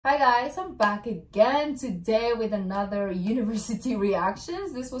Hi guys, I'm back again today with another university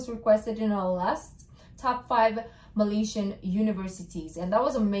reactions. This was requested in our last top 5 Malaysian universities and that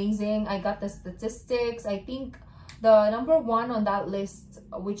was amazing. I got the statistics. I think the number 1 on that list,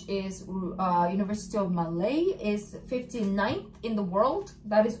 which is University of Malay, is 59th in the world.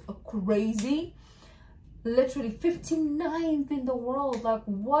 That is crazy. Literally 59th in the world. Like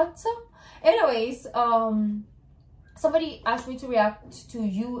what? Anyways, somebody asked me to react to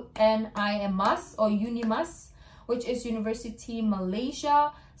UNIMAS or UNIMAS, which is University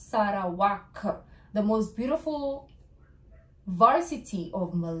Malaysia Sarawak, the most beautiful varsity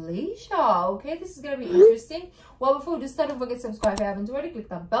of Malaysia. Okay, this is gonna be interesting. Well, before we do start, don't forget to subscribe if you haven't already. Click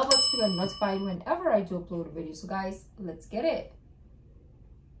that bell button to get notified whenever I do upload a video. So guys, let's get it.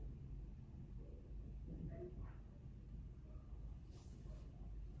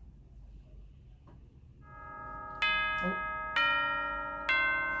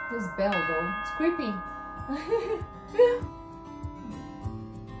 This bell though, it's creepy.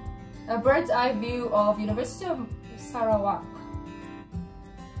 A bird's eye view of University of Sarawak.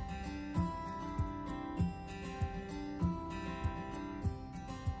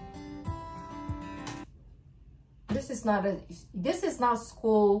 This is not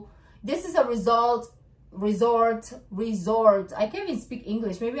school. This is a resort. I can't even speak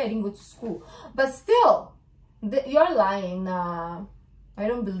English. Maybe I didn't go to school, but still, you're lying. Nah, I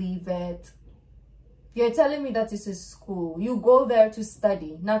don't believe it. You're telling me that this is school. You go there to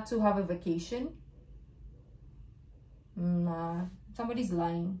study, not to have a vacation. Nah, somebody's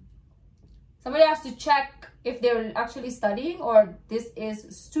lying. Somebody has to check if they're actually studying or this is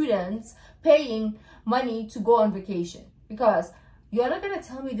students paying money to go on vacation. Because you're not going to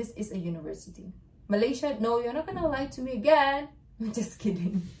tell me this is a university. Malaysia, no, you're not going to lie to me again. I'm just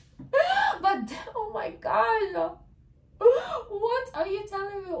kidding. But, oh my God. What are you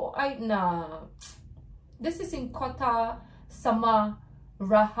telling me? Nah. This is in Kota Samarahan.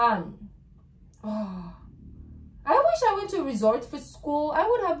 Oh. I wish I went to a resort for school. I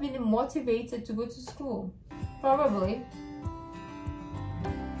would have been motivated to go to school. Probably.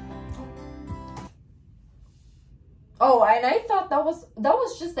 Oh, and I thought that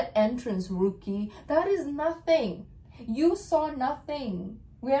was just the entrance, rookie. That is nothing. You saw nothing.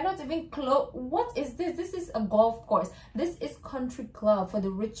 We are not even close. What is this? This is a golf course. This is country club for the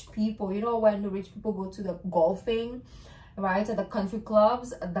rich people. You know when the rich people go to the golfing, right? At the country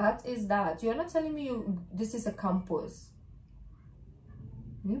clubs. That is that. You're not telling me this is a campus.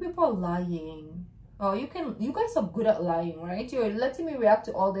 You people are lying. Oh, you guys are good at lying, right? You're letting me react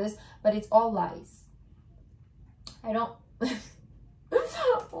to all this, but it's all lies. I don't.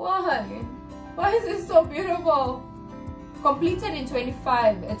 Why? Why is this so beautiful? Completed in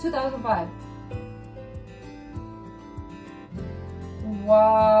 2005.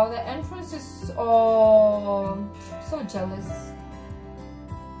 Wow, the entrance is, oh, so jealous.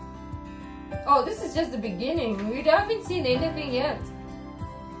 Oh, this is just the beginning. We haven't seen anything yet.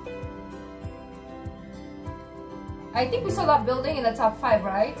 I think we saw that building in the top 5,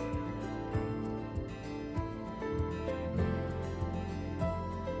 right?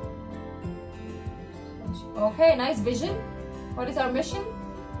 Okay, nice vision. What is our mission?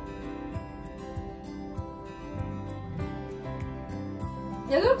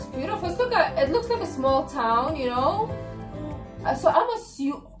 It looks beautiful. It looks like a small town, you know. So I'm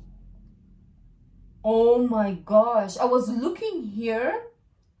assuming. Oh my gosh! I was looking here.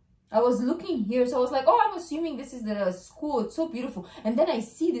 So I was like, oh, I'm assuming this is the school. It's so beautiful. And then I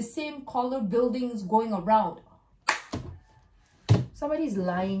see the same color buildings going around. Somebody's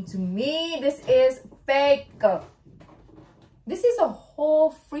lying to me. This is fake. This is a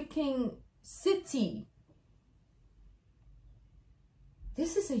whole freaking city.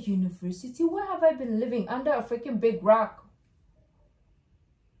 This is a university. Where have I been living? Under a freaking big rock.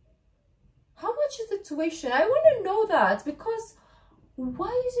 How much is the tuition? I want to know that, because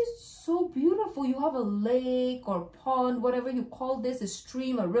why is it so beautiful? You have a lake or pond, whatever you call this, a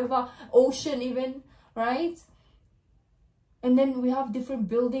stream, a river, ocean even, right? And then we have different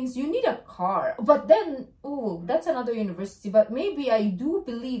buildings. You need a car. But then, oh, that's another university. But maybe I do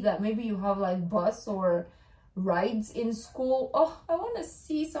believe that maybe you have like bus or rides in school. Oh, I want to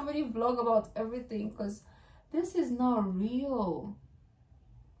see somebody vlog about everything, because this is not real.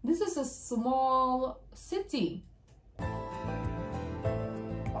 This is a small city. I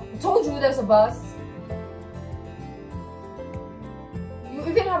told you there's a bus. You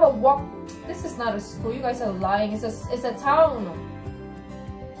even have a walk. This is not a school. You guys are lying. It's a town.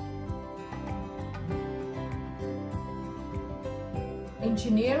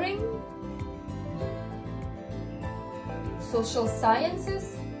 Engineering, social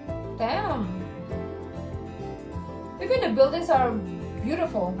sciences. Damn. Even the buildings are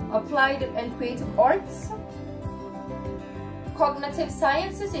beautiful. Applied and creative arts, cognitive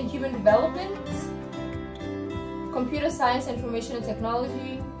sciences and human development, computer science, information and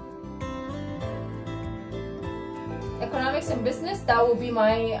technology, economics and business, that will be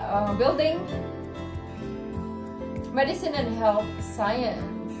my building, medicine and health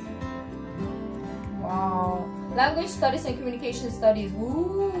science. Wow. Language studies and communication studies.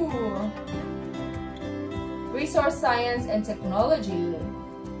 Ooh. Resource science and technology.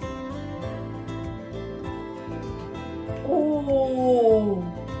 Ooh.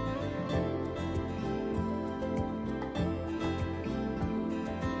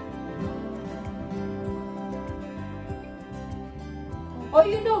 Oh,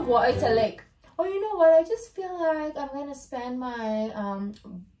 you know what? It's a lake. Oh, you know what? I just feel like I'm gonna spend my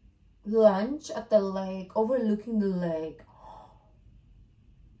lunch at the lake, overlooking the lake.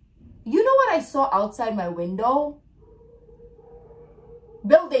 You know what I saw outside my window?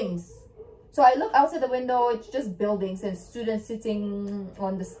 Buildings. So I look outside the window, it's just buildings and students sitting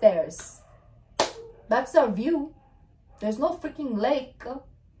on the stairs. That's our view. There's no freaking lake.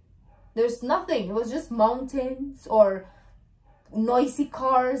 There's nothing. It was just mountains or noisy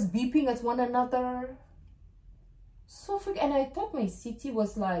cars beeping at one another. So freaking, and I thought my city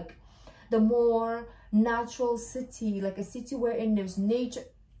was like the more natural city, like a city wherein there's nature.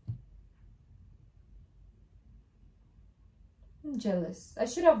 I'm jealous. I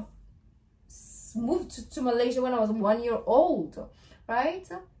should have moved to Malaysia when I was 1 year old, right?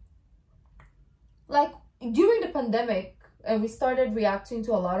 Like during the pandemic, and we started reacting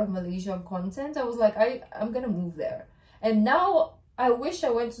to a lot of Malaysian content, I was like, I'm gonna move there. And now I wish I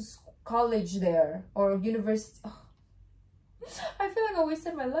went to college there or university. Oh, I feel like I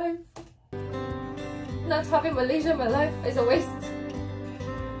wasted my life. Not having Malaysia in my life is a waste.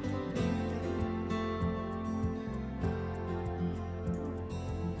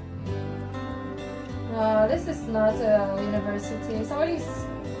 This is not a university. Somebody's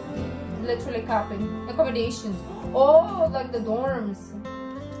literally copying. Accommodations. Oh, like the dorms.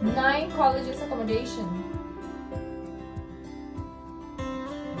 9 colleges accommodation.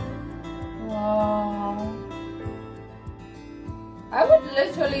 Wow. I would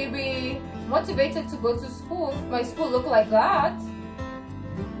literally be motivated to go to school if my school looked like that.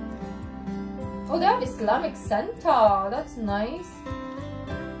 Oh, they have Islamic Center. That's nice.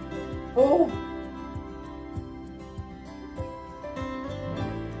 Oh.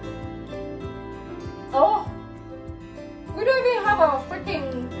 Oh. We don't even have a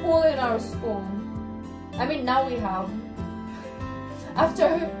freaking pool in our school. I mean, now we have.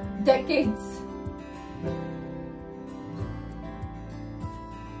 After decades.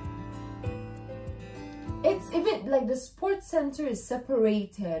 It's even like the sports center is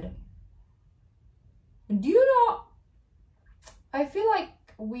separated. Do you know, I feel like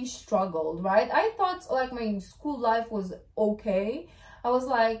we struggled, right? I thought like my school life was okay. I was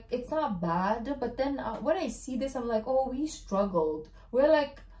like, it's not bad. But then when I see this, I'm like, oh, we struggled. We're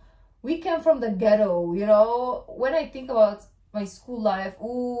like, we came from the ghetto, you know? When I think about my school life,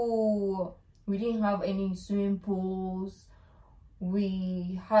 ooh, we didn't have any swimming pools.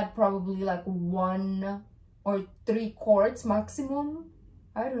 We had probably like 1 or 3 courts maximum.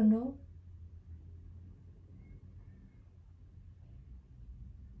 I don't know.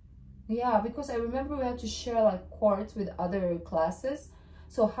 Yeah, because I remember we had to share like courts with other classes.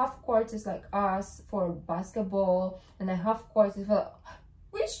 So half court is like us for basketball, and then half court is for...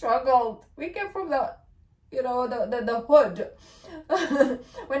 We struggled. We came from the, you know, the hood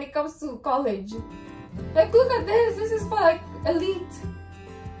when it comes to college. Like, look at this. This is for like elite.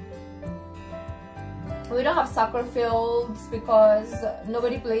 We don't have soccer fields because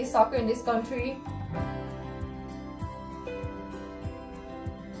nobody plays soccer in this country.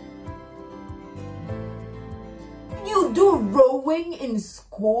 You do rowing in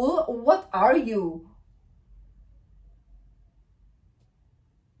school? What are you?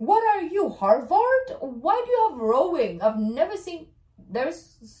 What are you, Harvard? Why do you have rowing? I've never seen...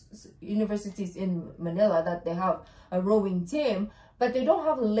 There's universities in Manila that they have a rowing team, but they don't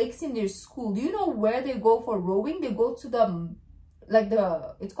have lakes in their school. Do you know where they go for rowing? They go to the, like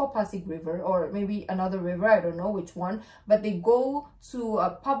the, it's called Pasig River, or maybe another river, I don't know which one, but they go to a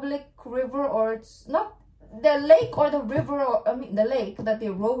public river, or it's not the lake or the river, or I mean the lake that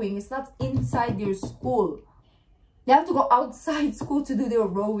they're rowing is not inside their school. They have to go outside school to do their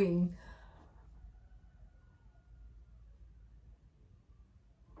rowing.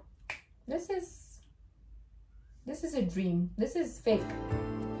 This is a dream. This is fake.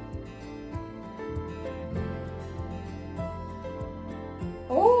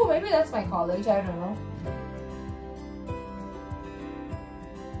 Oh, maybe that's my college, I don't know.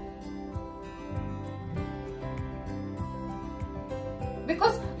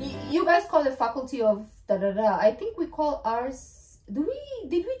 Because you guys call it faculty of da-da-da. I think we call ours, did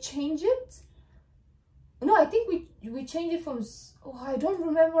we change it? No, I think we changed it from, oh, I don't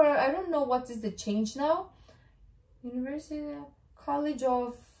remember. I don't know what is the change now. University, college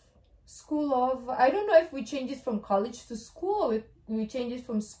of, school of, I don't know if we changed it from college to school or we changed it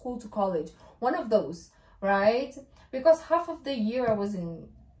from school to college. One of those, right? Because half of the year I was in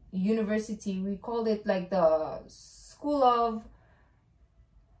university, we called it like the School of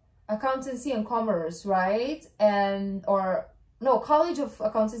Accountancy and Commerce, right? And, or no, College of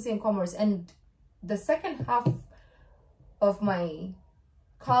Accountancy and Commerce. And the second half of my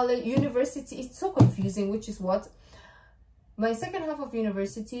college, university, it's so confusing, which is what? My second half of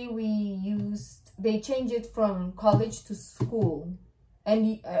university, they changed it from college to school.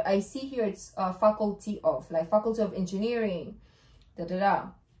 And I see here it's faculty of, like faculty of engineering, da-da-da.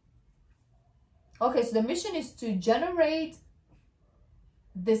 Okay, so the mission is to generate,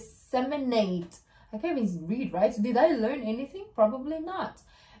 disseminate, I can't even read, right? So did I learn anything? Probably not.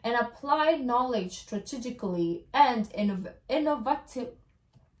 And apply knowledge strategically and innovative.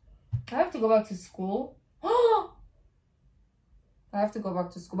 I have to go back to school. I have to go back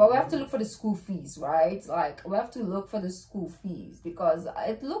to school, but we have to look for the school fees, right? Like, we have to look for the school fees because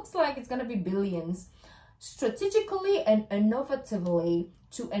it looks like it's going to be billions. Strategically and innovatively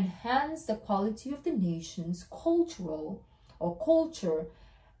to enhance the quality of the nation's culture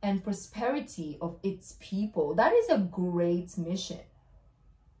and prosperity of its people. That is a great mission.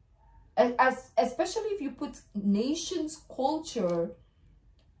 Especially if you put nation's culture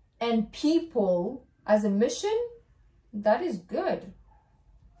and people as a mission, that is good.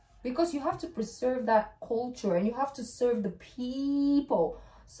 Because you have to preserve that culture and you have to serve the people.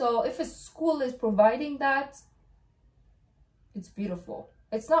 So if a school is providing that, it's beautiful.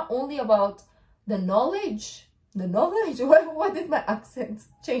 It's not only about the knowledge. The knowledge? What did my accent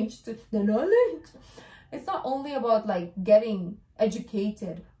change to? The knowledge? It's not only about like getting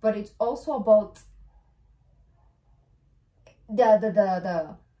educated, but it's also about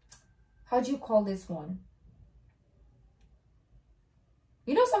the how do you call this one?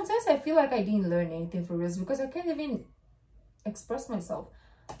 You know, sometimes I feel like I didn't learn anything for real because I can't even express myself.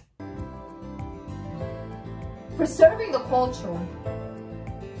 Preserving the culture.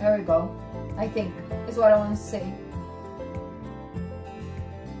 There we go. I think is what I want to say.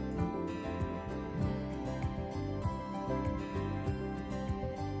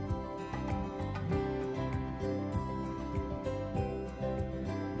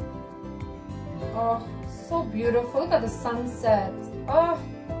 Oh, so beautiful. Look at the sunset. Oh,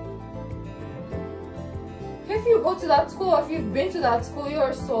 if you go to that school, if you've been to that school,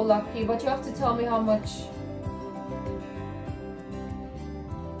 you're so lucky. But you have to tell me how much.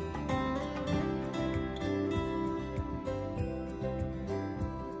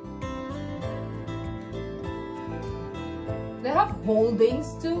 They have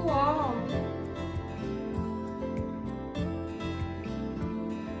holdings too. Wow.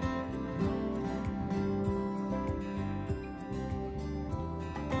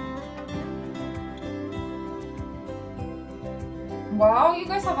 Wow, you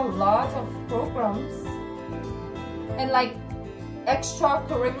guys have a lot of programs and like extra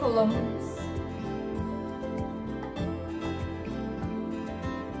curriculums.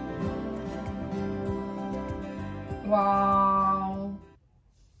 Wow.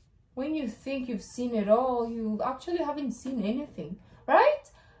 When you think you've seen it all, you actually haven't seen anything, right?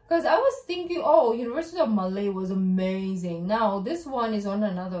 Because I was thinking, oh, University of Malay was amazing. Now this one is on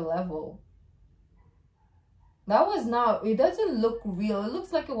another level. That was not, it doesn't look real. It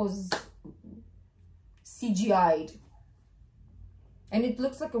looks like it was CGI'd. And it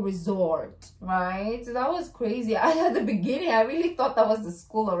looks like a resort, right? So that was crazy. At the beginning, I really thought that was the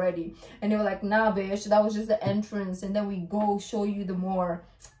school already. And they were like, nah, bitch, that was just the entrance. And then we go show you the more.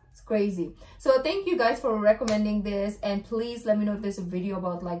 It's crazy. So thank you guys for recommending this. And please let me know if there's a video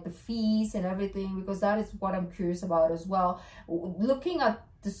about like the fees and everything. Because that is what I'm curious about as well. Looking at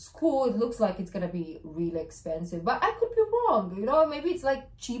the school, it looks like it's gonna be really expensive, but I could be wrong, you know. Maybe it's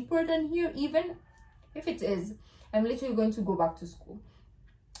like cheaper than here. Even if it is, I'm literally going to go back to school.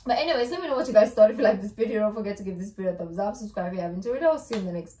 But anyways, let me know what you guys thought. If you like this video, don't forget to give this video a thumbs up, subscribe if you haven't already. I'll see you in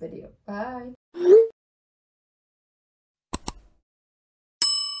the next video. Bye.